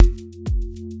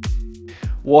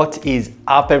What is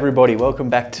up, everybody? Welcome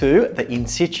back to the In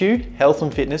Situ Health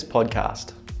and Fitness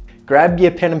Podcast. Grab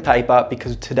your pen and paper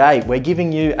because today we're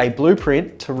giving you a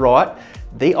blueprint to write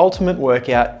the ultimate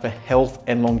workout for health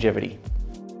and longevity.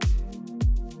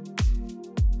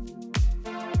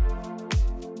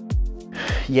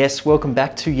 Yes, welcome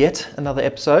back to yet another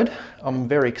episode. I'm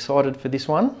very excited for this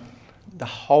one. The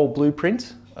whole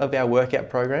blueprint of our workout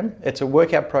program. It's a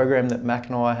workout program that Mac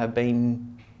and I have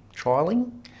been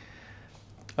trialing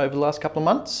over the last couple of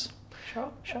months. Sure.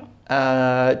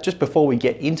 Just before we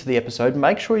get into the episode,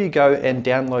 make sure you go and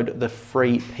download the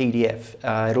free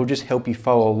PDF. It'll just help you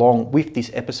follow along with this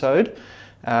episode.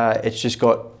 It's just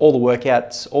got all the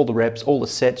workouts, all the reps, all the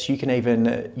sets. You can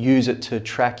even use it to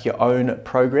track your own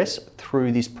progress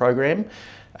through this program.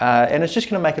 And it's just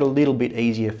going to make it a little bit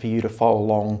easier for you to follow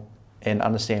along and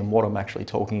understand what I'm actually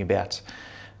talking about.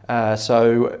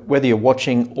 So whether you're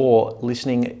watching or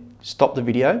listening, stop the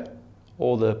video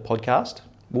or the podcast.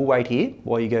 We'll wait here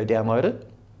while you go download it.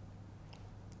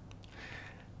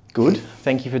 Good,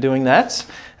 thank you for doing that.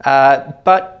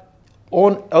 But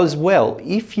on as well,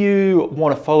 if you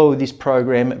want to follow this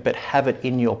program but have it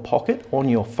in your pocket on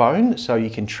your phone so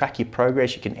you can track your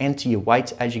progress, you can enter your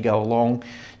weights as you go along,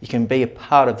 you can be a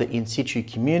part of the In Situ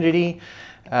community.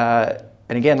 And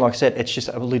again, like I said, it's just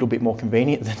a little bit more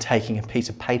convenient than taking a piece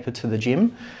of paper to the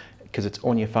gym, because it's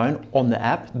on your phone, on the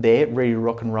app, there, ready to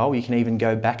rock and roll. You can even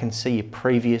go back and see your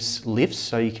previous lifts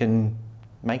so you can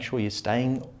make sure you're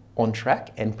staying on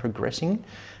track and progressing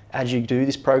as you do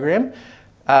this program.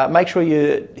 Make sure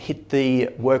you hit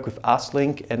the Work With Us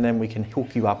link and then we can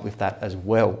hook you up with that as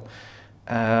well.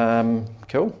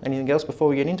 Cool, anything else before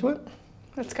we get into it?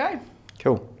 Let's go.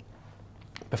 Cool.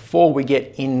 Before we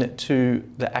get into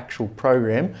the actual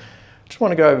program, I just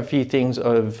want to go over a few things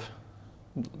of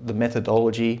the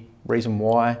methodology, reason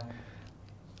why.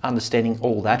 Understanding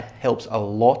all that helps a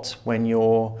lot when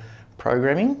you're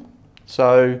programming.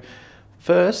 So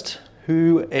first,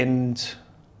 who and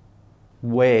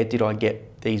where did I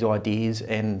get these ideas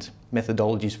and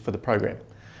methodologies for the program?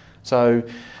 So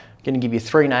I'm going to give you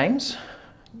 3 names.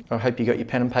 I hope you got your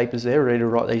pen and papers there ready to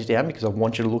write these down because I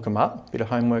want you to look them up. Bit of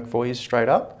homework for you straight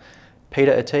up.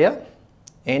 Peter Attia,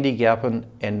 Andy Galpin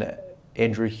and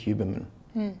Andrew Huberman.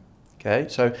 Okay,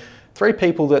 so 3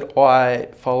 people that I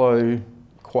follow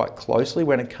quite closely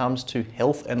when it comes to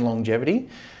health and longevity.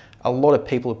 A lot of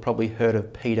people have probably heard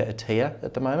of Peter Attia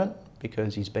at the moment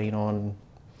because he's been on...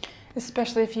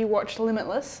 Especially if you watch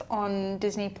Limitless on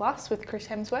Disney Plus with Chris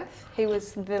Hemsworth. He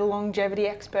was the longevity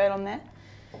expert on there.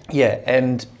 Yeah,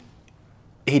 and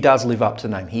he does live up to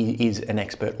the name. He is an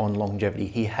expert on longevity.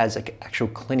 He has an actual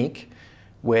clinic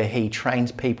where he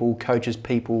trains people, coaches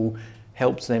people,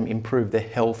 helps them improve their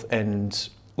health and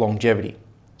longevity.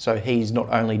 So he's not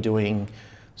only doing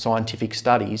scientific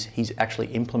studies, he's actually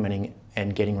implementing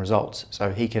and getting results.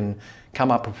 So he can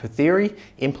come up with a theory,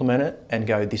 implement it and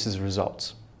go, this is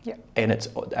results. Yeah. And it's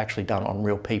actually done on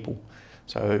real people.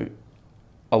 So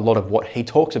a lot of what he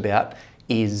talks about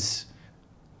is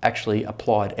actually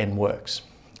applied and works.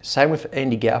 Same with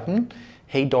Andy Galpin.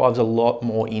 He dives a lot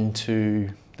more into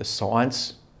the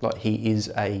science. Like he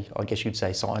is I guess you'd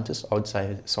say scientist. I would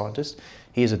say scientist.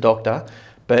 He is a doctor,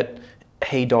 but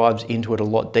he dives into it a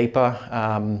lot deeper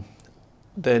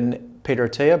than Peter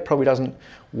Attia. Probably doesn't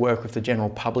work with the general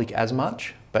public as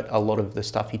much, but a lot of the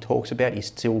stuff he talks about is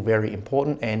still very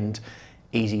important and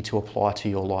easy to apply to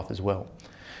your life as well.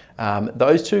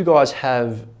 Those 2 guys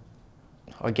have,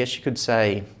 I guess you could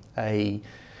say, a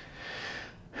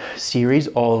series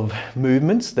of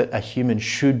movements that a human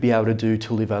should be able to do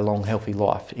to live a long, healthy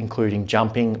life, including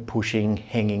jumping, pushing,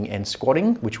 hanging, and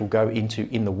squatting, which we'll go into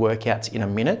in the workouts in a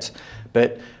minute.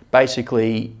 But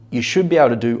basically, you should be able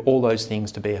to do all those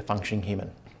things to be a functioning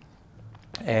human.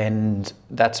 And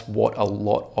that's what a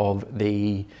lot of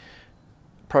the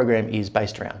program is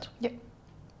based around. Yep.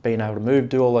 Being able to move,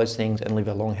 do all those things, and live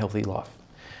a long, healthy life.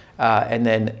 And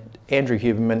then Andrew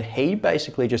Huberman, he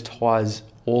basically just ties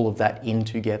all of that in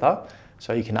together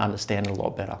so you can understand it a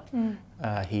lot better.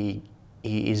 He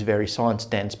is very science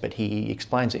dense, but he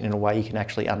explains it in a way you can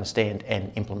actually understand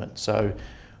and implement. So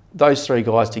those 3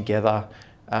 guys together,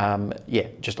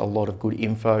 just a lot of good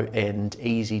info and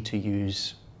easy to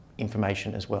use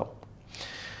information as well.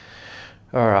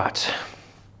 All right.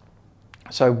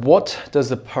 So what does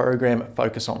the program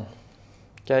focus on?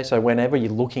 Okay, so whenever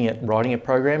you're looking at writing a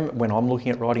program, when I'm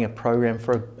looking at writing a program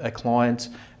for a client,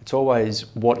 it's always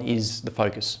what is the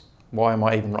focus? Why am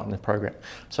I even writing the program?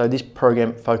 So this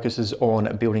program focuses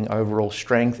on building overall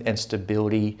strength and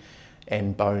stability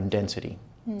and bone density.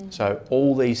 So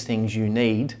all these things you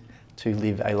need to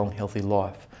live a long, healthy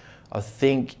life. I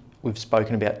think we've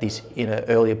spoken about this in an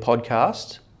earlier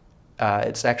podcast.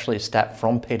 It's actually a stat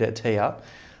from Peter Attia.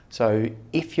 So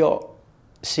if you're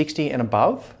 60 and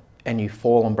above and you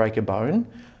fall and break a bone,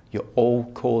 your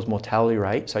all-cause mortality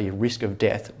rate, so your risk of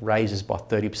death, raises by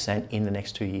 30% in the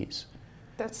next 2 years.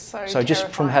 That's so So just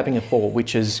from terrifying. having a fall,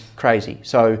 which is crazy.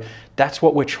 So that's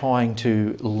what we're trying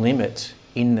to limit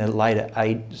in the later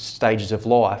stages of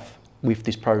life with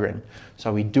this program.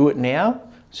 So we do it now,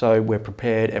 so we're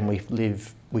prepared and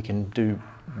we can do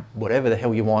whatever the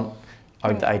hell you want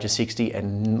over the age of 60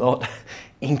 and not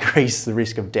increase the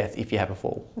risk of death if you have a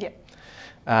fall. Yeah.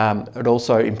 It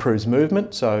also improves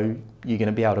movement, so you're going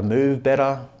to be able to move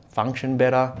better, function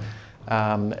better,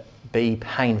 be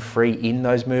pain-free in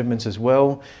those movements as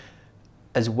well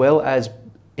as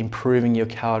improving your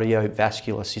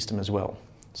cardiovascular system as well.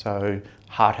 So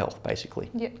heart health, basically.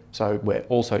 Yeah. So we're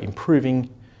also improving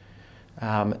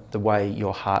the way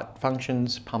your heart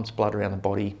functions, pumps blood around the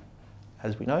body.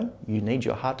 As we know, you need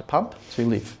your heart to pump to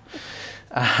live.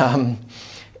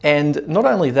 And not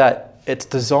only that, it's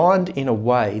designed in a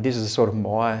way, this is sort of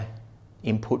my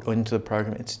input into the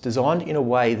program, it's designed in a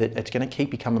way that it's going to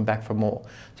keep you coming back for more.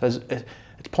 So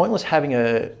it's pointless having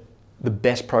the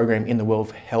best program in the world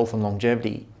for health and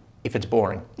longevity if it's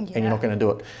boring and you're not going to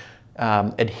do it.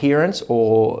 Adherence,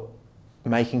 or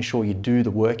making sure you do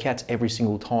the workouts every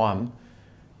single time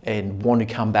and want to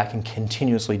come back and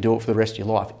continuously do it for the rest of your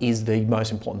life, is the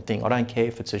most important thing. I don't care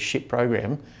if it's a shit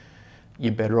program,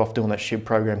 you're better off doing that shit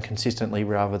program consistently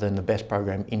rather than the best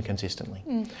program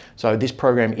inconsistently. So this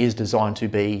program is designed to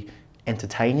be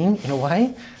entertaining in a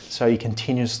way, so you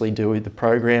continuously do the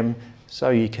program, so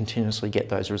you continuously get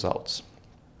those results.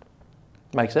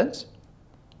 Make sense?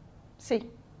 See.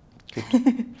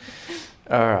 Good.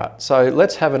 All right, so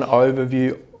let's have an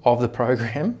overview of the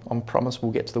program. I promise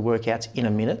we'll get to the workouts in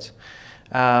a minute.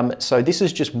 So this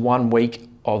is just 1 week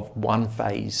of one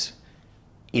phase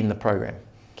in the program.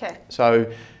 Okay.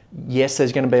 So yes,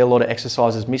 there's going to be a lot of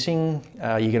exercises missing.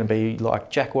 You're going to be like,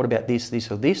 Jack, what about this,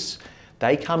 this or this?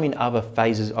 They come in other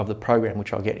phases of the program,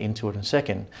 which I'll get into in a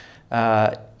second.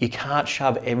 You can't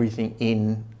shove everything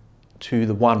in to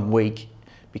the 1 week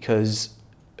because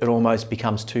it almost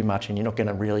becomes too much and you're not going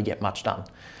to really get much done.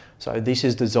 So this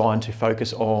is designed to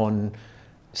focus on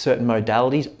certain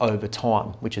modalities over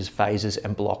time, which is phases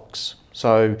and blocks.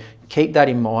 So keep that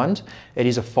in mind. It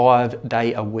is a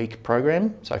 5-day-a-week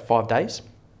program, so 5 days.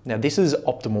 Now this is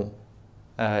optimal.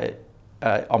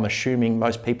 I'm assuming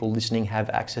most people listening have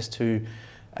access to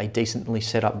a decently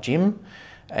set up gym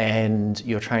and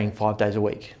you're training 5 days a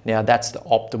week. Now that's the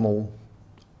optimal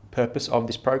purpose of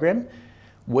this program.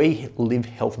 We live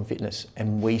health and fitness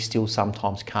and we still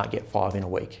sometimes can't get 5 in a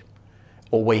week,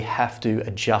 or we have to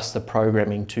adjust the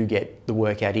programming to get the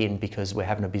workout in because we're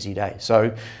having a busy day.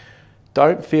 So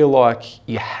don't feel like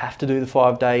you have to do the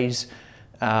 5 days.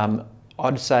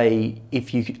 I'd say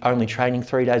if you're only training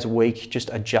 3 days a week,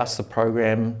 just adjust the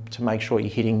program to make sure you're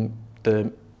hitting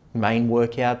the main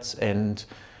workouts and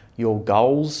your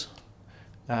goals.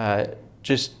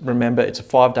 Just remember it's a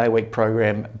 5-day-a-week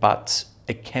program, but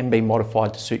it can be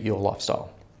modified to suit your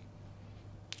lifestyle.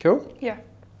 Cool? Yeah.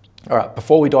 All right,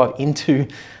 before we dive into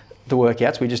the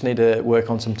workouts, we just need to work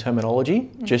on some terminology,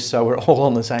 just so we're all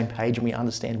on the same page and we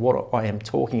understand what I am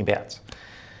talking about.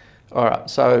 All right,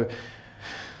 so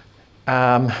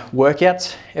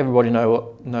workouts, everybody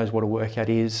knows what a workout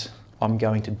is. I'm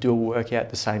going to do a workout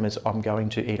the same as I'm going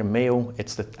to eat a meal.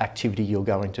 It's the activity you're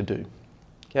going to do.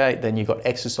 Okay, then you've got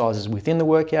exercises within the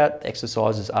workout.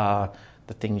 Exercises are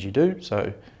the things you do.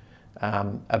 So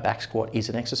a back squat is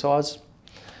an exercise.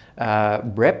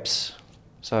 Reps,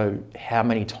 so how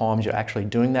many times you're actually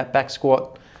doing that back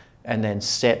squat, and then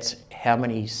sets, how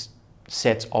many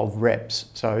sets of reps.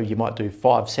 So you might do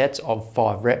 5 sets of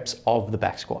 5 reps of the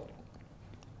back squat.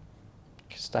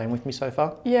 Staying with me so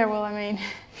far? Yeah, well, I mean,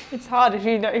 it's hard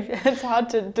it's hard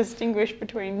to distinguish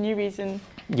between newbies and...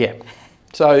 Yeah.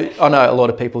 So I know a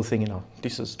lot of people thinking, oh,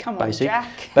 this is Come on, basic.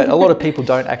 Jack. But a lot of people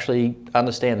don't actually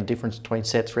understand the difference between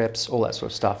sets, reps, all that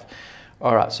sort of stuff.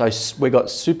 All right, so we've got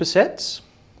supersets.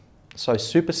 So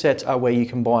supersets are where you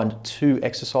combine 2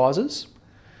 exercises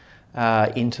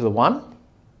into the one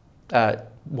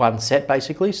set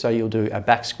basically. So you'll do a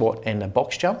back squat and a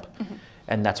box jump,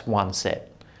 and that's 1 set.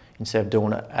 Instead of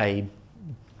doing a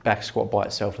back squat by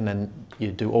itself and then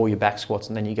you do all your back squats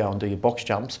and then you go and do your box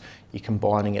jumps, you're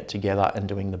combining it together and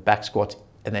doing the back squats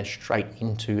and then straight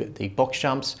into the box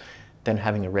jumps, then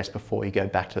having a rest before you go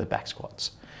back to the back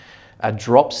squats. A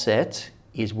drop set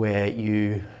is where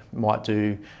you might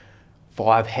do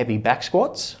 5 heavy back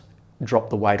squats, drop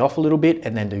the weight off a little bit,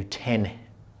 and then do 10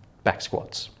 back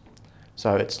squats.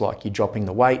 So it's like you're dropping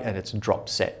the weight and it's a drop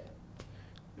set.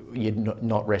 you're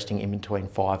not resting in between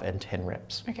 5 and 10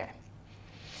 reps. Okay.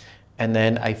 And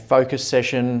then a focus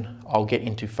session, I'll get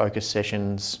into focus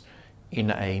sessions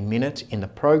in a minute in the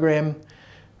program.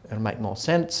 It'll make more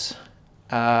sense.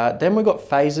 Then we've got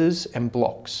phases and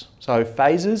blocks. So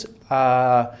phases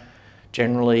are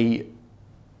generally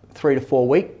 3 to 4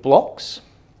 week blocks,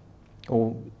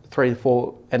 or 3 to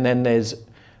 4, and then there's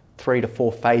 3 to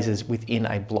 4 phases within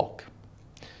a block.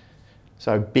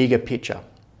 So bigger picture.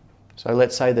 So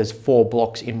let's say there's 4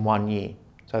 blocks in 1 year.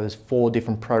 So there's 4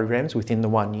 different programs within the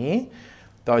 1 year.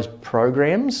 Those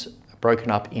programs are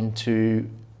broken up into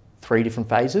 3 different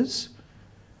phases,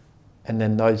 and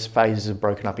then those phases are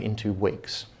broken up into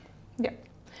weeks. Yeah.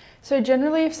 So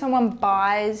generally if someone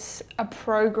buys a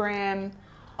program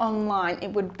online,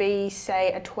 it would be,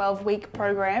 say, a 12-week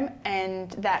program,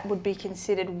 and that would be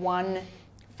considered one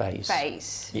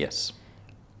phase. Yes.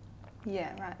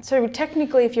 Yeah, right. So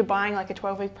technically if you're buying like a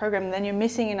 12-week program, then you're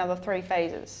missing another 3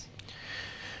 phases.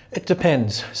 It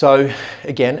depends. So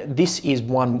again, this is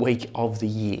 1 week of the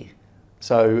year.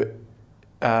 So,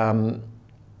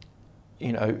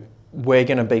 you know, we're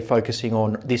going to be focusing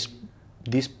on this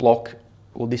block,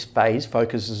 or this phase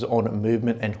focuses on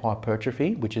movement and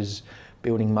hypertrophy, which is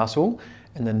building muscle.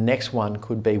 And the next one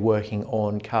could be working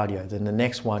on cardio. Then the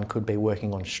next one could be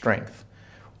working on strength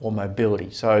or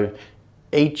mobility. So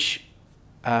each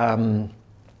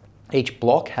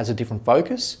block has a different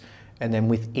focus, and then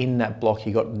within that block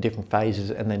you've got different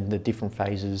phases, and then the different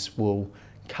phases will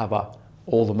cover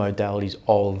all the modalities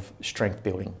of strength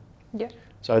building. Yeah.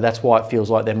 So that's why it feels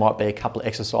like there might be a couple of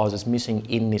exercises missing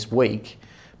in this week,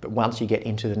 but once you get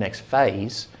into the next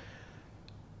phase,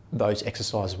 those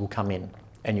exercises will come in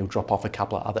and you'll drop off a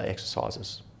couple of other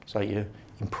exercises. So you're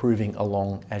improving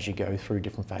along as you go through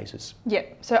different phases. Yeah.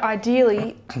 So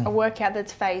ideally, a workout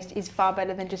that's phased is far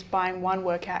better than just buying one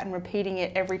workout and repeating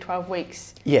it every 12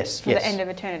 weeks. Yes. For the end of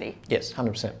eternity. Yes,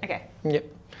 100%. Okay. Yep.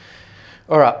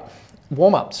 All right.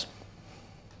 Warm-ups.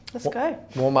 Let's go.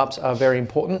 Warm-ups are very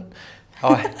important.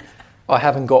 I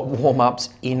haven't got warm-ups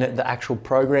in the actual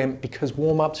program because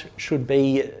warm-ups should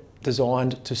be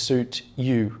designed to suit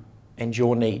you and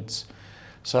your needs.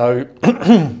 So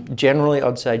generally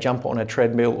I'd say jump on a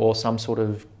treadmill or some sort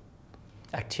of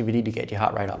activity to get your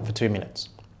heart rate up for 2 minutes.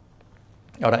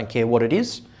 I don't care what it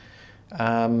is.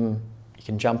 You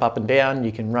can jump up and down,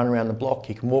 you can run around the block,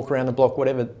 you can walk around the block,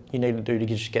 whatever you need to do to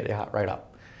just get your heart rate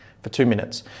up for 2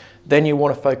 minutes. Then you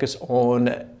want to focus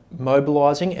on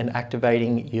mobilizing and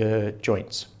activating your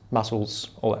joints, muscles,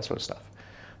 all that sort of stuff.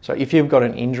 So if you've got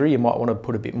an injury, you might want to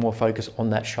put a bit more focus on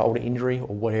that shoulder injury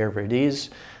or whatever it is,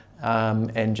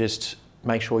 and just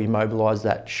make sure you mobilize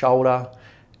that shoulder,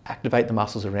 activate the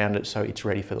muscles around it so it's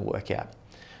ready for the workout.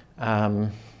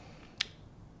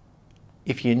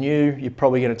 If you're new, you're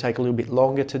probably going to take a little bit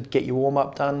longer to get your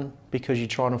warm-up done because you're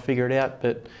trying to figure it out,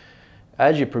 but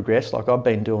as you progress, like I've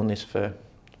been doing this for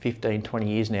 15, 20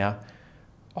 years now,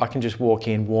 I can just walk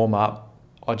in, warm up,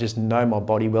 I just know my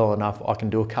body well enough, I can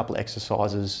do a couple of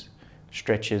exercises,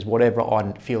 stretches, whatever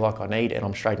I feel like I need, and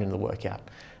I'm straight into the workout.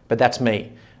 But that's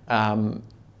me.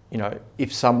 You know,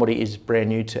 if somebody is brand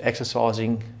new to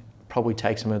exercising, probably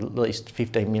takes them at least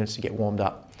 15 minutes to get warmed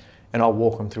up, and I'll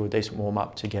walk them through a decent warm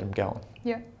up to get them going.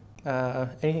 Yeah.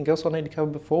 Anything else I need to cover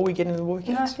before we get into the workouts?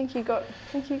 No, I think you got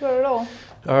it all.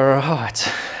 All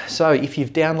right. So if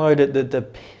you've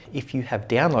downloaded if you have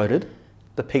downloaded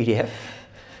the PDF,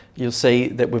 you'll see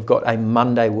that we've got a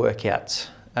Monday workout.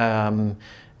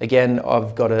 Again,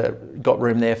 I've got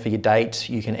room there for your date.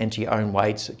 You can enter your own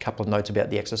weights, a couple of notes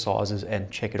about the exercises, and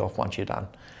check it off once you're done.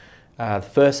 The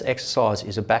first exercise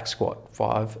is a back squat,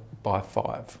 5 by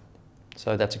 5.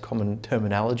 So that's a common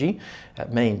terminology.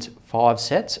 It means 5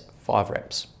 sets, 5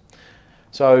 reps.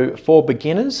 So for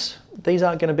beginners, these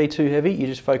aren't going to be too heavy. You're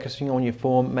just focusing on your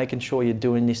form, making sure you're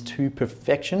doing this to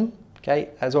perfection. Okay,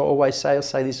 as I always say, I'll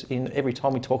say this in every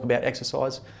time we talk about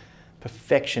exercise,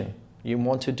 perfection. You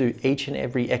want to do each and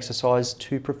every exercise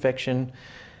to perfection,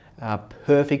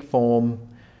 perfect form,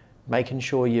 making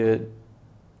sure you're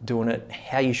doing it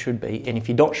how you should be. And if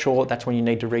you're not sure, that's when you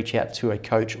need to reach out to a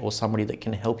coach or somebody that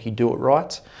can help you do it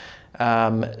right.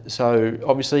 So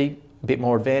obviously a bit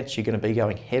more advanced, you're going to be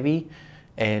going heavy,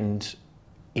 and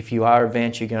if you are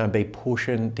advanced, you're going to be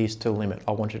pushing this to the limit.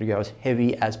 I want you to go as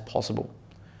heavy as possible,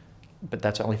 but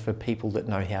that's only for people that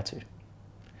know how to.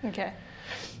 Okay.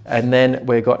 And then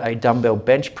we've got a dumbbell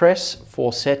bench press,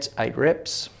 4 sets, 8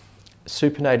 reps.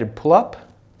 Supinated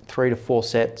pull-up, 3 to 4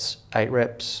 sets, 8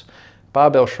 reps.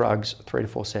 Barbell shrugs, 3 to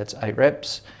 4 sets, 8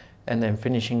 reps. And then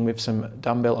finishing with some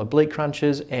dumbbell oblique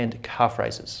crunches and calf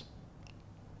raises.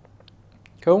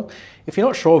 Cool. If you're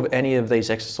not sure of any of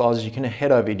these exercises, you can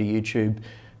head over to YouTube,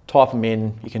 type them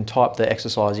in. You can type the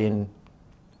exercise in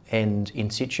and in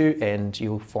situ, and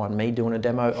you'll find me doing a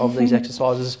demo of these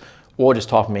exercises, or just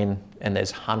type them in, and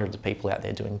there's hundreds of people out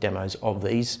there doing demos of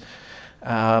these.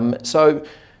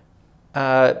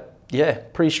 Yeah,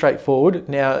 pretty straightforward.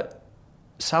 Now,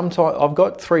 sometimes I've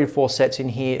got 3 to 4 sets in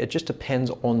here. It just depends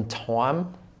on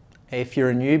time. If you're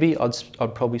a newbie,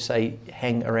 I'd probably say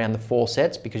hang around the 4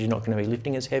 sets because you're not going to be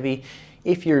lifting as heavy.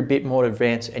 If you're a bit more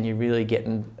advanced and you're really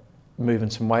moving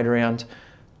some weight around,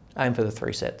 aim for the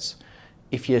 3 sets.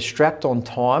 If you're strapped on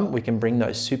time, we can bring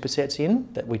those supersets in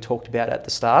that we talked about at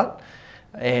the start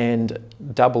and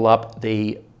double up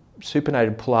the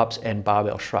supinated pull-ups and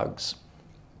barbell shrugs.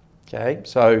 Okay,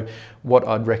 so what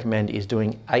I'd recommend is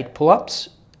doing 8 pull-ups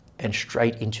and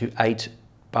straight into 8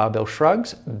 barbell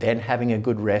shrugs, then having a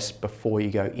good rest before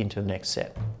you go into the next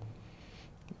set.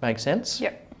 Make sense?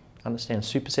 Yep. Understand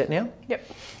superset now? Yep.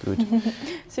 Good.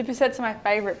 Supersets are my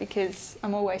favourite because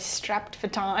I'm always strapped for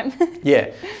time.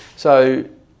 Yeah, so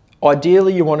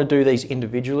ideally you want to do these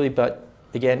individually, but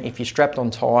again, if you're strapped on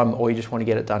time or you just want to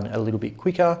get it done a little bit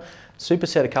quicker,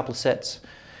 superset a couple of sets.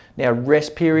 Now,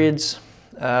 rest periods.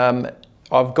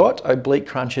 I've got oblique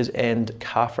crunches and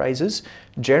calf raises.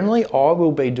 Generally, I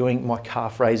will be doing my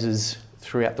calf raises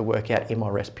throughout the workout in my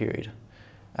rest period.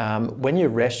 When you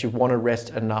rest, you want to rest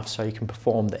enough so you can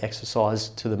perform the exercise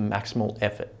to the maximal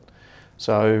effort.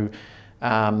 So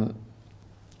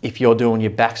if you're doing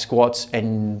your back squats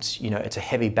and it's a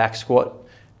heavy back squat,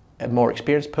 a more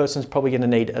experienced person is probably going to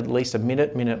need at least a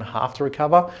minute and a half to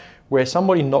recover, where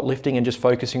somebody not lifting and just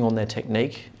focusing on their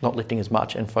technique, not lifting as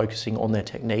much and focusing on their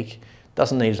technique,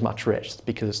 doesn't need as much rest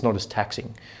because it's not as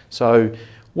taxing. So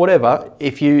whatever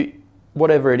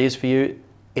it is for you,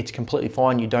 it's completely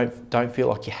fine. You don't feel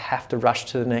like you have to rush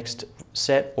to the next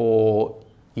set, or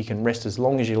you can rest as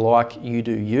long as you like. You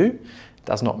do you. It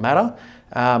does not matter.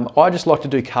 I just like to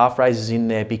do calf raises in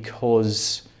there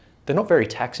because they're not very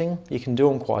taxing. You can do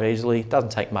them quite easily. It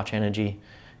doesn't take much energy,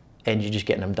 and you're just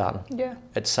getting them done. Yeah.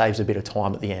 It saves a bit of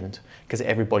time at the end because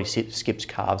everybody skips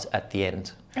calves at the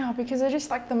end. Oh, because they're just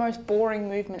like the most boring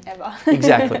movement ever.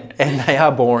 Exactly. And they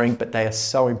are boring, but they are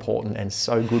so important and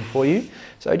so good for you.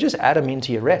 So just add them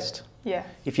into your rest. Yeah.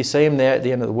 If you see them there at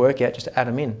the end of the workout, just add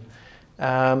them in.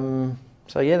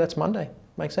 So yeah, that's Monday.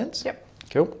 Make sense? Yep.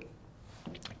 Cool.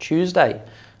 Tuesday,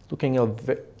 looking a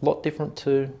lot different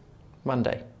to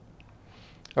Monday.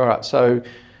 All right, so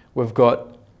we've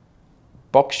got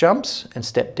box jumps and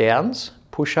step downs,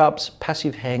 push-ups,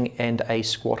 passive hang, and a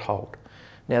squat hold.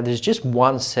 Now there's just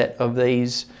one set of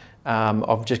these.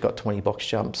 I've just got 20 box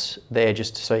jumps there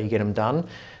just so you get them done.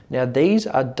 Now these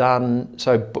are done,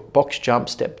 so box jump,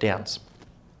 step downs.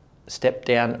 Step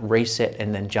down, reset,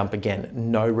 and then jump again.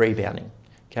 No rebounding,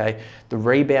 okay? The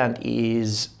rebound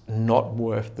is not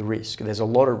worth the risk. There's a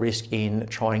lot of risk in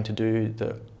trying to do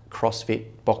the CrossFit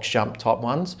box jump type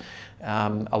ones.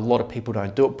 A lot of people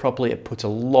don't do it properly. It puts a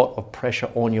lot of pressure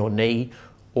on your knee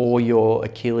or your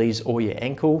Achilles or your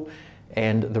ankle,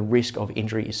 and the risk of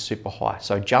injury is super high.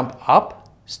 So jump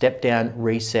up, step down,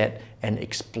 reset, and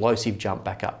explosive jump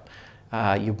back up.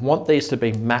 You want these to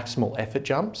be maximal effort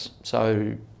jumps.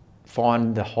 So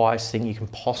find the highest thing you can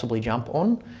possibly jump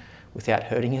on without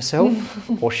hurting yourself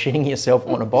or shitting yourself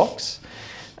on a box.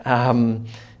 And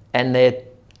they're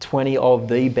 20 of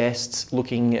the best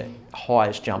looking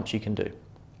highest jumps you can do.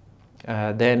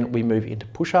 Then we move into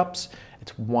push-ups.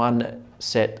 It's 1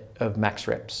 set of max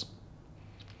reps.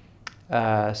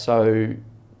 So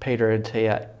Peter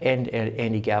Attia and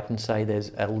Andy Galpin say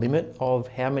there's a limit of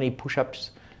how many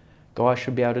push-ups guys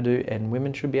should be able to do and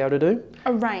women should be able to do.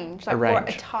 A range, like, A range. or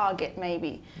a target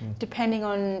maybe, depending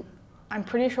on, I'm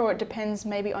pretty sure it depends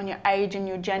maybe on your age and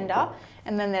your gender,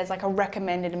 and then there's like a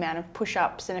recommended amount of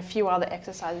push-ups and a few other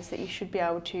exercises that you should be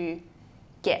able to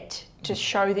get to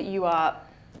show that you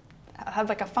have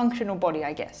like a functional body,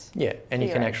 I guess. Yeah, and you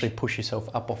your can age. actually push yourself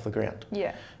up off the ground.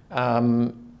 Yeah.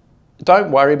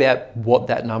 Don't worry about what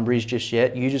that number is just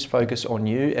yet. You just focus on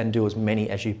you and do as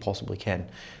many as you possibly can.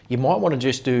 You might want to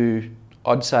just do,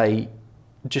 I'd say,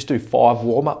 just do 5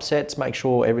 warm-up sets. Make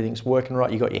sure everything's working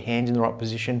right. You got your hands in the right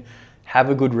position. Have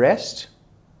a good rest.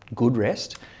 Good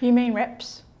rest. You mean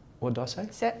reps? What did I say?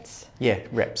 Sets? Yeah,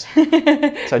 reps.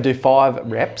 So do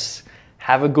 5 reps.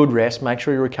 Have a good rest. Make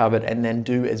sure you're recovered, and then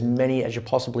do as many as you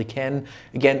possibly can.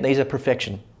 Again, these are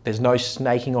perfection. There's no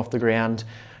snaking off the ground.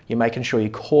 You're making sure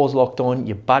your core's locked on,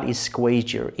 your butt is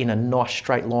squeezed, you're in a nice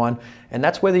straight line. And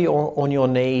that's whether you're on your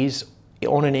knees,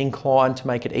 you're on an incline to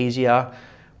make it easier,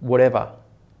 whatever.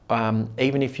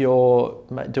 Even if you're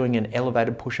doing an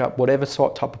elevated push-up, whatever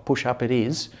type of push-up it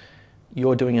is,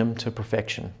 you're doing them to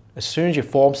perfection. As soon as your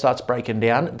form starts breaking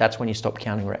down, that's when you stop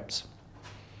counting reps.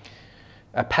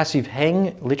 A passive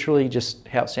hang, literally just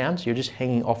how it sounds, you're just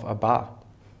hanging off a bar.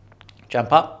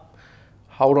 Jump up,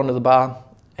 hold onto the bar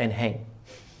and hang.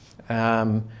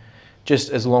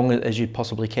 Just as long as you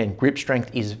possibly can. Grip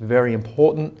strength is very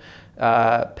important.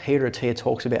 Peter Attia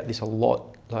talks about this a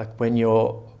lot, like when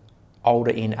you're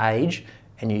older in age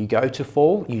and you go to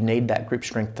fall, you need that grip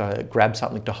strength to grab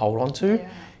something to hold on to. Yeah.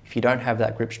 If you don't have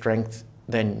that grip strength,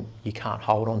 then you can't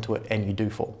hold on to it and you do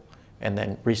fall. And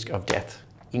then risk of death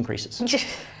increases.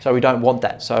 So we don't want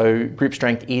that. So grip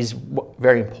strength is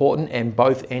very important, and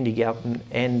both Andy Galpin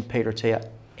and Peter Attia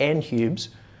and Hughes,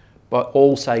 but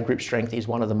all say grip strength is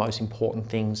one of the most important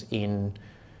things in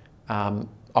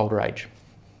older age.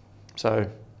 So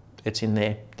it's in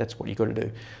there, that's what you've got to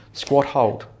do. Squat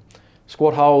hold.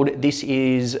 Squat hold, this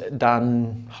is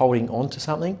done holding on to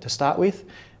something to start with,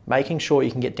 making sure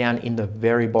you can get down in the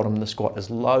very bottom of the squat as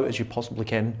low as you possibly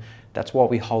can. That's why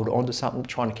we hold on to something,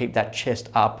 trying to keep that chest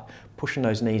up, pushing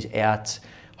those knees out,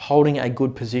 holding a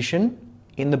good position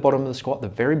in the bottom of the squat, the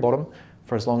very bottom,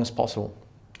 for as long as possible.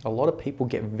 A lot of people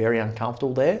get very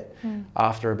uncomfortable there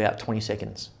after about 20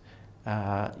 seconds.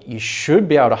 You should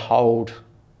be able to hold,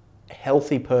 a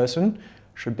healthy person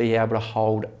should be able to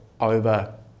hold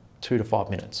over 2 to 5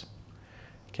 minutes.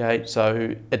 Okay,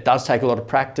 so it does take a lot of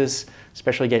practice,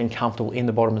 especially getting comfortable in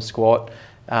the bottom of the squat.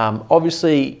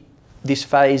 Obviously, this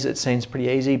phase, it seems pretty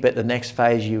easy, but the next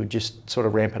phase, you would just sort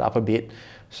of ramp it up a bit.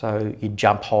 So you'd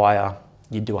jump higher,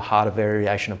 you'd do a harder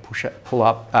variation of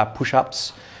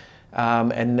push-ups.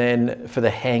 And then for the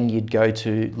hang, you'd go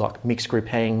to like mixed grip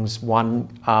hangs, one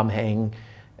arm hang,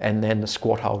 and then the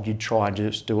squat hold, you'd try and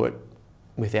just do it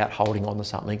without holding on to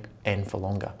something and for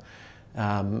longer.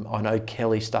 I know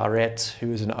Kelly Starrett,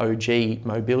 who is an OG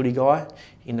mobility guy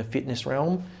in the fitness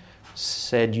realm,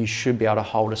 said you should be able to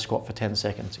hold a squat for 10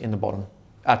 seconds in the bottom,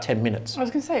 10 minutes. I was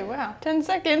going to say, wow, 10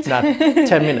 seconds. No,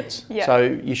 10 minutes. Yeah. So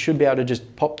you should be able to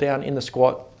just pop down in the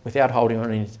squat without holding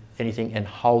on anything and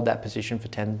hold that position for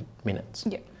 10 minutes.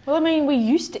 Yeah. Well, I mean, we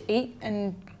used to eat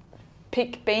and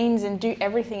pick beans and do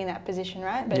everything in that position,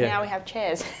 right? But now we have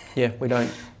chairs. Yeah, we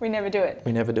don't. We never do it.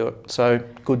 We never do it. So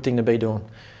good thing to be doing.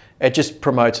 It just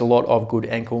promotes a lot of good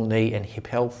ankle, knee and hip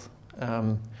health.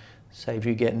 Saves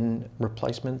you getting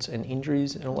replacements and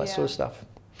injuries and all that sort of stuff.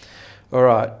 All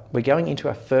right, we're going into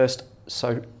our first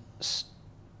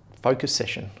focus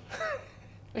session.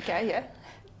 Okay, yeah.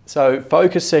 So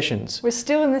focus sessions. We're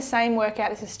still in the same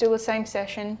workout. This is still the same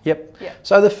session. Yep. Yeah.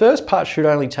 So the first part should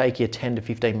only take you 10 to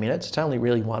 15 minutes. It's only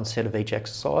really one set of each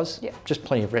exercise. Yep. Just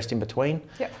plenty of rest in between.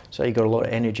 Yep. So you've got a lot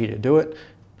of energy to do it.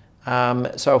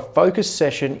 So a focus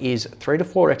session is 3 to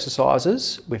 4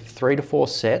 exercises with 3 to 4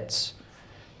 sets,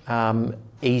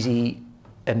 easy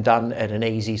and done at an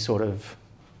easy sort of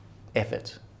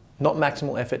effort. Not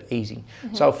maximal effort, easy.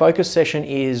 Mm-hmm. So a focus session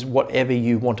is whatever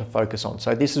you want to focus on.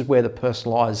 So this is where the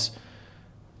personalised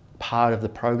part of the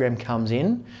program comes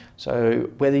in. So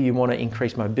whether you want to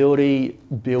increase mobility,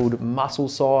 build muscle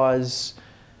size,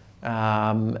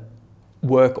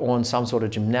 work on some sort of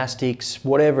gymnastics,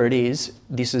 whatever it is,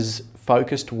 this is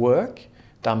focused work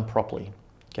done properly.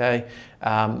 Okay.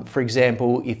 For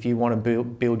example, if you want to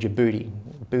build your booty,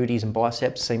 booties and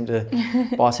biceps seem to,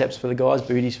 biceps for the guys,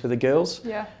 booties for the girls.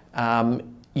 Yeah.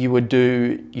 You would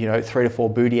do, 3 to 4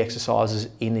 booty exercises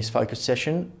in this focus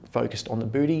session, focused on the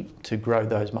booty to grow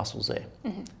those muscles there.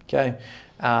 Mm-hmm.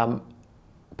 Okay.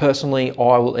 Personally,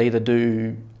 I will either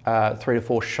do 3 to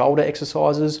 4 shoulder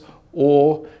exercises,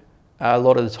 or a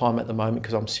lot of the time at the moment,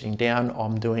 because I'm sitting down,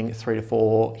 I'm doing 3 to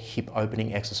 4 hip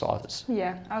opening exercises.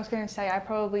 Yeah, I was going to say I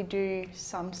probably do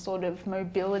some sort of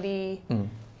mobility,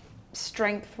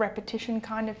 strength repetition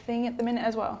kind of thing at the minute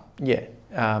as well. Yeah,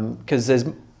 because there's,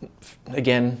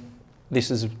 again,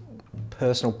 this is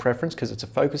personal preference because it's a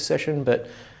focus session, but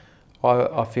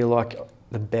I feel like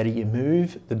the better you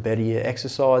move, the better you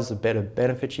exercise, the better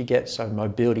benefits you get. So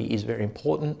mobility is very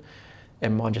important,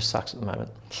 and mine just sucks at the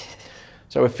moment.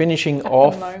 So we're finishing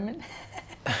off. At the moment.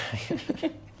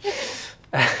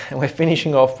 And we're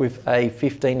finishing off with a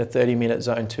 15 to 30 minute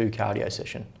zone 2 cardio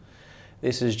session.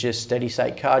 This is just steady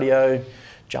state cardio,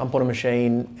 jump on a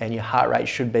machine, and your heart rate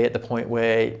should be at the point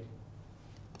where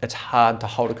it's hard to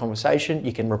hold a conversation.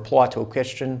 You can reply to a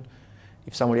question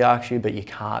if somebody asks you, but you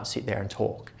can't sit there and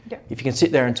talk. Yep. If you can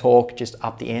sit there and talk, just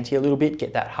up the ante a little bit,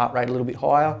 get that heart rate a little bit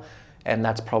higher, and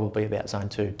that's probably about zone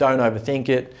 2. Don't overthink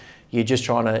it. You're just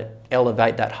trying to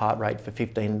elevate that heart rate for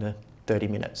 15 to 30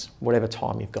 minutes, whatever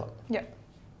time you've got. Yep.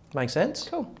 Make sense?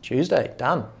 Cool. Tuesday,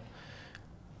 done.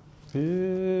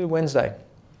 Wednesday,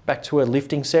 back to a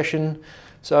lifting session.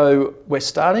 So we're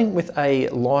starting with a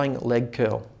lying leg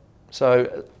curl.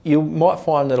 So you might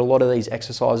find that a lot of these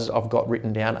exercises I've got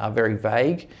written down are very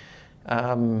vague,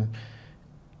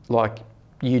 Like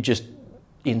you just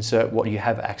insert what you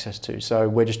have access to. So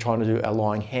we're just trying to do a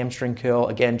lying hamstring curl.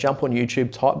 Again, jump on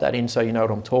YouTube, type that in so you know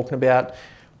what I'm talking about.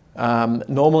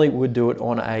 Normally we'd do it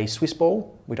on a Swiss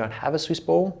ball. We don't have a Swiss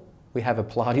ball. We have a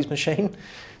Pilates machine,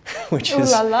 which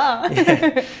is la la.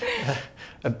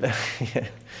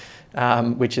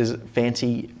 which is a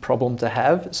fancy problem to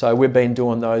have. So we've been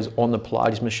doing those on the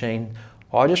Pilates machine.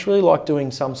 I just really like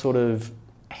doing some sort of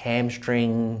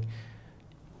hamstring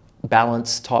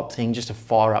balance type thing just to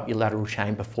fire up your lateral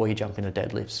chain before you jump into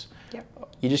deadlifts. Yep.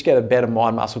 You just get a better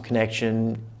mind muscle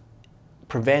connection,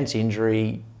 prevents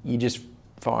injury, you just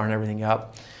firing everything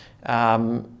up.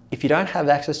 If you don't have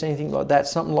access to anything like that,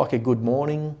 something like a good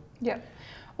morning. Yeah.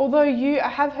 Although I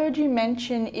have heard you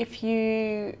mention if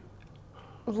you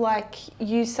like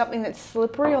use something that's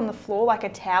slippery on the floor, like a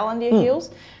towel under your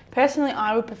heels. Personally,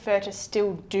 I would prefer to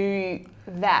still do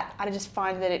that. I just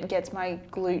find that it gets my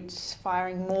glutes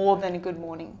firing more than a good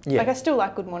morning. Yeah. Like I still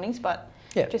like good mornings, but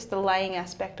Yeah. just the laying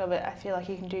aspect of it, I feel like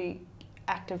you can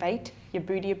activate your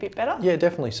booty a bit better. Yeah,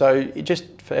 definitely. So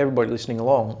just for everybody listening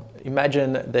along,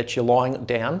 imagine that you're lying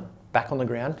down, back on the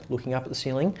ground, looking up at the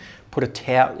ceiling. Put a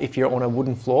towel, if you're on a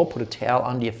wooden floor, put a towel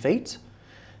under your feet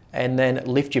and then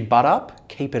lift your butt up,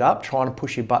 keep it up, trying to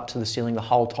push your butt to the ceiling the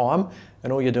whole time.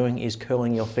 And all you're doing is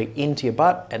curling your feet into your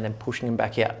butt and then pushing them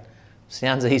back out.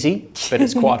 Sounds easy, but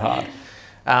it's quite hard.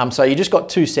 So you just got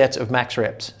 2 sets of max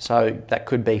reps. So that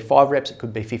could be 5 reps, it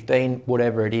could be 15,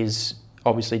 whatever it is.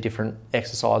 Obviously different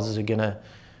exercises are gonna,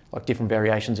 like different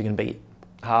variations are gonna be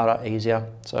harder, easier.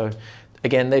 So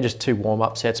again, they're just 2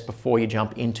 warm-up sets before you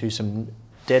jump into some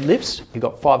deadlifts. You've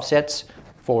got 5 sets,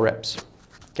 4 reps.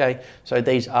 Okay, so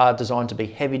these are designed to be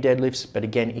heavy deadlifts, but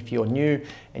again, if you're new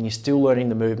and you're still learning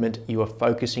the movement, you are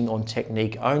focusing on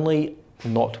technique only,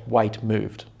 not weight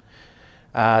moved.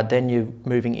 Then you're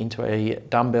moving into a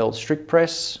dumbbell strict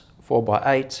press,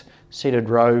 4x8, seated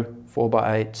row,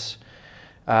 4x8,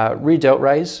 rear delt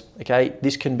raise. Okay,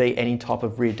 this can be any type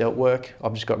of rear delt work.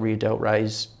 I've just got rear delt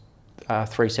raise,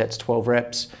 3 sets, 12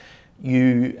 reps.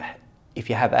 If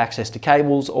you have access to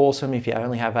cables, awesome. If you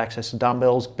only have access to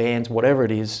dumbbells, bands, whatever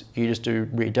it is, you just do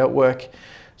rear delt work.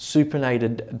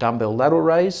 Supinated dumbbell lateral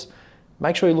raise.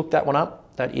 Make sure you look that one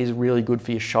up. That is really good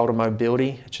for your shoulder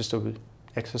mobility. It's just an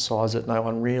exercise that no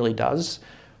one really does.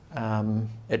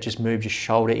 It just moves your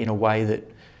shoulder in a way that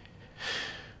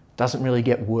doesn't really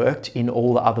get worked in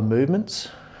all the other movements.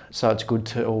 So it's good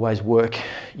to always work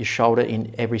your shoulder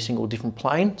in every single different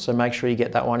plane. So make sure you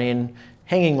get that one in.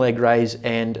 Hanging leg raise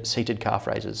and seated calf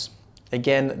raises.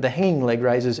 Again, the hanging leg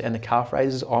raises and the calf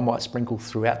raises I might sprinkle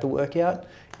throughout the workout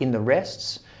in the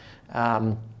rests.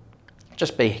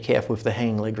 Just be careful with the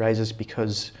hanging leg raises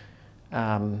because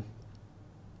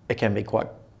it can be quite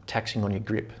taxing on your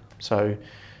grip. So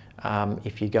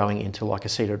if you're going into like a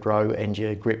seated row and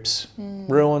your grip's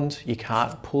ruined, you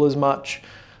can't pull as much.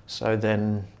 So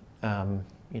then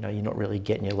you're not really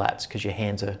getting your lats because your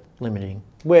hands are limiting.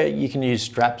 Where you can use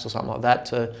straps or something like that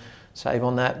to save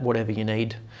on that, whatever you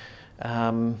need.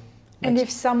 And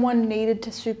if someone needed to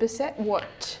superset,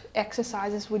 what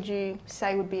exercises would you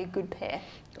say would be a good pair?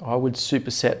 I would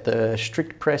superset the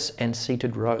strict press and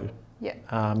seated row. Yeah.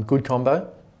 Good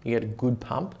combo. You get a good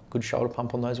pump, good shoulder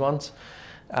pump on those ones.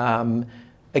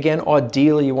 Again,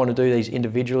 ideally you want to do these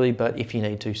individually, but if you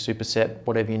need to superset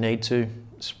whatever you need to,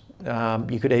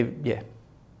 you could even,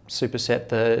 superset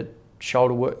the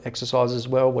shoulder work exercises as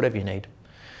well, whatever you need,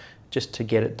 just to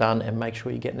get it done and make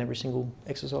sure you're getting every single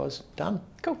exercise done.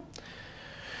 Cool.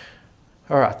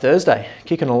 All right, Thursday,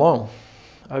 kicking along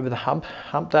over the hump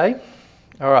day.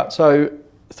 All right, so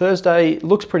Thursday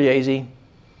looks pretty easy.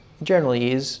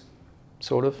 Generally is,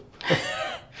 sort of.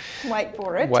 Wait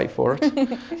for it. Wait for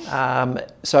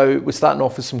it. So we're starting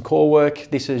off with some core work.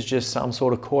 This is just some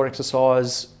sort of core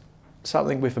exercise.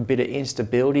 Something with a bit of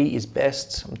instability is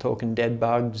best. I'm talking dead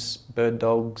bugs, bird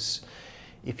dogs.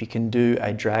 If you can do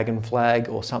a dragon flag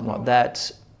or something like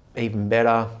that, even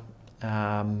better.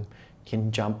 You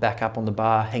can jump back up on the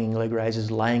bar, hanging leg raises,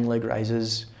 laying leg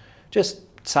raises, just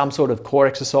some sort of core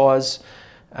exercise.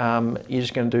 You're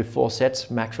just going to do 4 sets,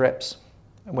 max reps.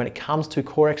 And when it comes to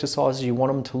core exercises, you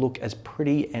want them to look as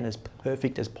pretty and as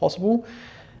perfect as possible.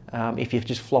 If you're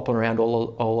just flopping around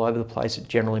all over the place, it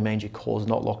generally means your core's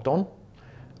not locked on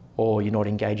or you're not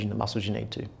engaging the muscles you need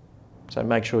to. So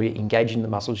make sure you're engaging the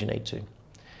muscles you need to.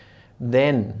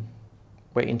 Then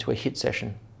we're into a HIIT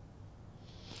session.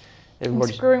 I'm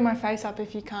screwing my face up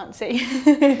if you can't see.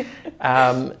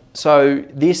 So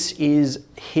this is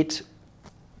HIIT,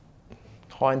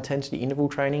 high intensity interval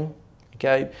training.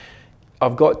 Okay,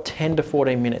 I've got 10 to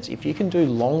 14 minutes. If you can do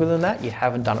longer than that, you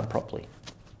haven't done it properly.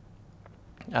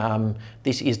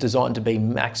 This is designed to be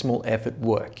maximal effort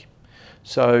work.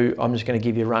 So I'm just going to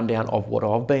give you a rundown of what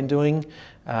I've been doing.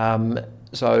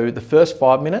 So the first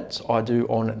 5 minutes I do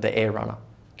on the air runner.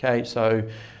 Okay, so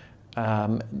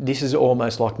this is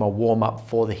almost like my warm up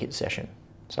for the HIIT session.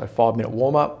 So 5 minute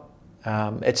warm up.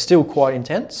 It's still quite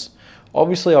intense.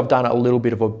 Obviously I've done a little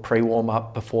bit of a pre-warm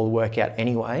up before the workout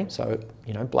anyway. So,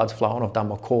 you know, blood's flowing, I've done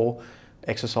my core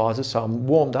exercises. So I'm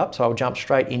warmed up. So I'll jump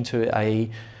straight onto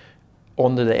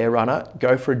the air runner,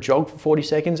 go for a jog for 40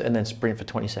 seconds and then sprint for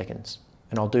 20 seconds.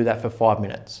 And I'll do that for 5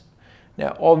 minutes.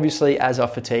 Now, obviously as I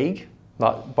fatigue,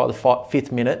 like by the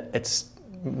fifth minute, it's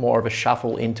more of a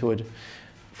shuffle into a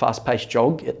fast-paced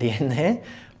jog at the end there,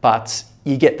 but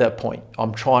you get that point.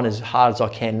 I'm trying as hard as I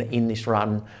can in this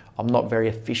run. I'm not very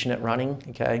efficient at running,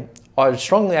 okay? I would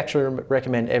strongly actually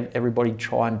recommend everybody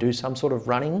try and do some sort of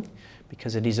running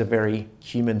because it is a very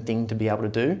human thing to be able to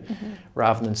do,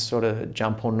 rather than sort of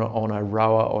jump on a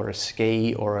rower or a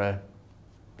ski or a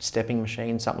stepping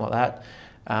machine, something like that.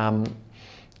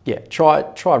 Yeah,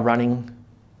 try running.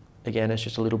 Again, it's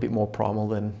just a little bit more primal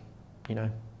than, you know,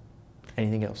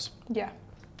 anything else. Yeah.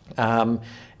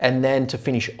 And then to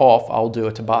finish off, I'll do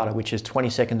a Tabata, which is 20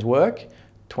 seconds work,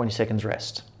 20 seconds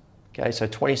rest. Okay, so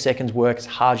 20 seconds work as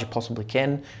hard as you possibly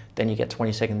can, then you get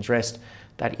 20 seconds rest.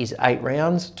 That is 8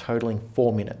 rounds, totaling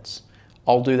 4 minutes.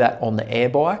 I'll do that on the air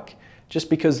bike, just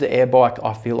because the air bike,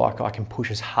 I feel like I can push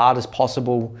as hard as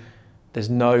possible. There's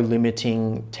no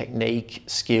limiting technique,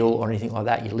 skill, or anything like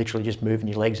that. You're literally just moving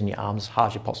your legs and your arms as hard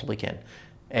as you possibly can.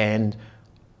 And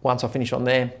once I finish on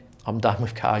there, I'm done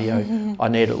with cardio. I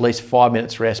need at least 5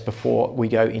 minutes rest before we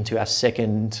go into our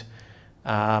second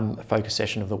focus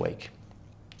session of the week.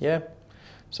 Yeah,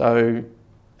 so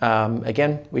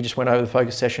again, we just went over the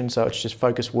focus session, so it's just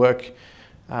focus work,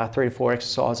 3 to 4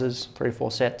 exercises, 3 to 4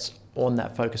 sets on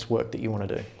that focus work that you want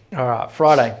to do. All right,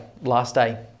 Friday, last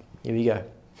day, here we go.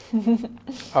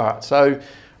 All right, so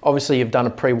obviously you've done a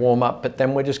pre-warm up, but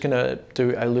then we're just gonna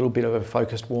do a little bit of a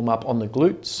focused warm up on the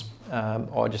glutes.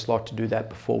 I just like to do that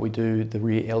before we do the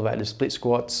rear elevated split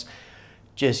squats.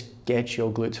 Just get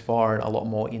your glutes firing a lot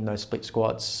more in those split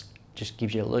squats. Just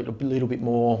gives you a little bit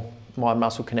more mind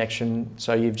muscle connection.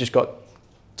 So you've just got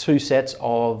 2 sets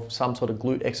of some sort of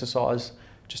glute exercise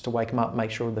just to wake them up,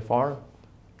 make sure they're firing.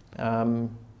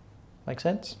 Make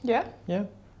sense? Yeah. Yeah.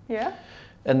 Yeah.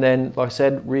 And then, like I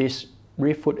said,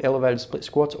 rear foot elevated split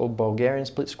squats or Bulgarian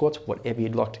split squats, whatever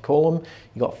you'd like to call them.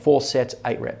 You got 4 sets,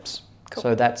 8 reps. Cool.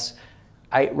 So that's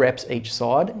 8 reps each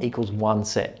side equals 1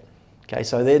 set. Okay,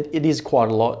 so it is quite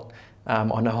a lot.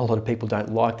 I know a lot of people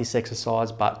don't like this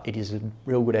exercise, but it is a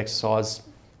real good exercise.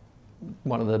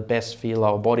 One of the best for your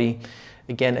lower body.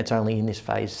 Again, it's only in this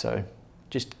phase, so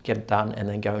just get it done and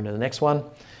then go into the next one.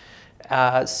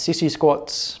 Sissy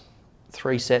squats,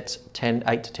 3 sets,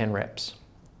 8 to 10 reps.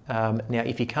 Now,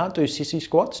 if you can't do sissy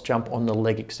squats, jump on the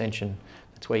leg extension.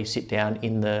 That's where you sit down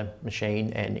in the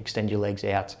machine and extend your legs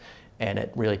out, and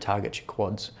it really targets your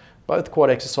quads. Both quad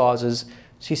exercises.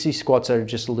 Sissy squats are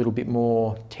just a little bit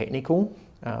more technical,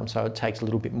 so it takes a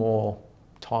little bit more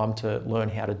time to learn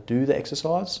how to do the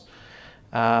exercise.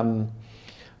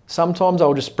 Sometimes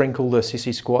I'll just sprinkle the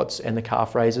sissy squats and the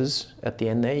calf raises at the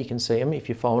end there. You can see them if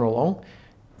you're following along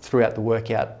throughout the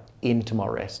workout into my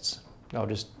rests. I'll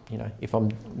just, you know,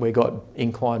 we got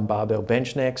incline barbell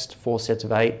bench next, 4 sets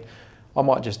of 8, I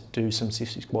might just do some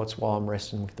sissy squats while I'm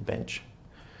resting with the bench.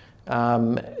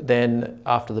 Then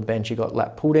after the bench, you got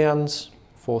lat pull downs,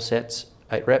 4 sets,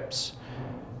 8 reps.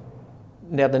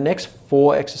 Now the next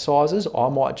 4 exercises, I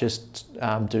might just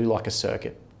do like a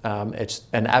circuit. It's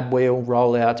an ab wheel,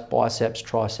 rollouts, biceps,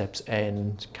 triceps,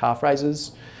 and calf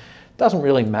raises. Doesn't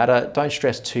really matter. Don't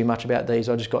stress too much about these.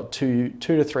 I just got 2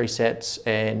 to 3 sets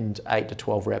and 8 to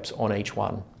 12 reps on each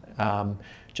one.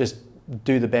 Just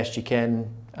do the best you can.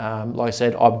 Like I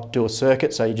said, I do a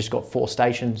circuit, so you just got 4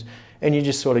 stations, and you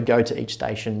just sort of go to each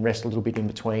station, rest a little bit in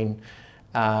between,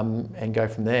 and go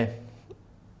from there.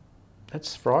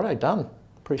 That's Friday done.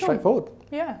 Pretty straightforward.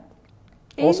 Yeah.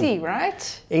 Awesome. Easy,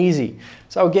 right? Easy.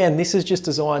 So again, this is just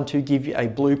designed to give you a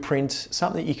blueprint,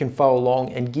 something that you can follow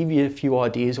along and give you a few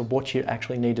ideas of what you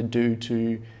actually need to do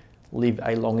to live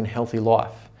a long and healthy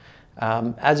life.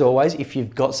 As always, if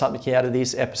you've got something out of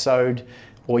this episode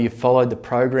or you've followed the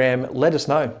program, let us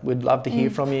know. We'd love to hear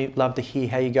from you, love to hear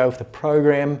how you go with the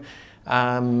program.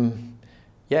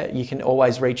 Yeah, you can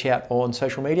always reach out on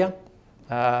social media.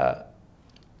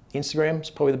 Instagram is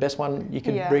probably the best one you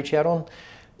can reach out on.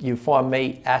 You find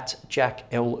me at Jack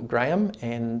L. Graham,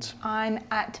 and I'm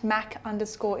at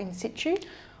Mac_in situ,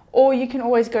 Or you can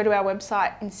always go to our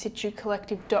website,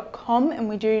 insitucollective.com, and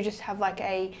we do just have like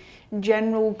a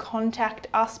general contact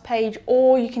us page,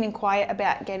 or you can inquire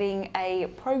about getting a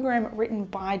program written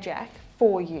by Jack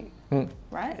for you,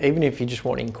 right? Even if you just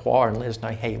want to inquire and let us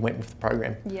know how you went with the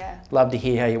program. Yeah. Love to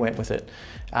hear how you went with it.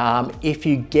 If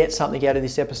you get something out of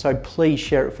this episode, please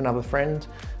share it with another friend.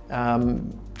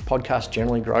 Podcasts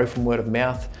generally grow from word of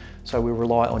mouth, so we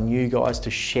rely on you guys to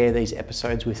share these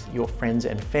episodes with your friends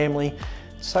and family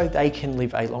so they can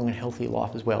live a long and healthy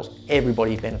life as well.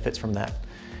 Everybody benefits from that.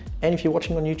 And if you're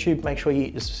watching on YouTube, make sure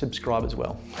you subscribe as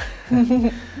well.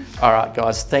 All right,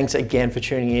 guys, thanks again for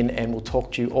tuning in, and we'll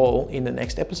talk to you all in the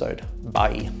next episode.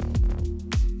 Bye.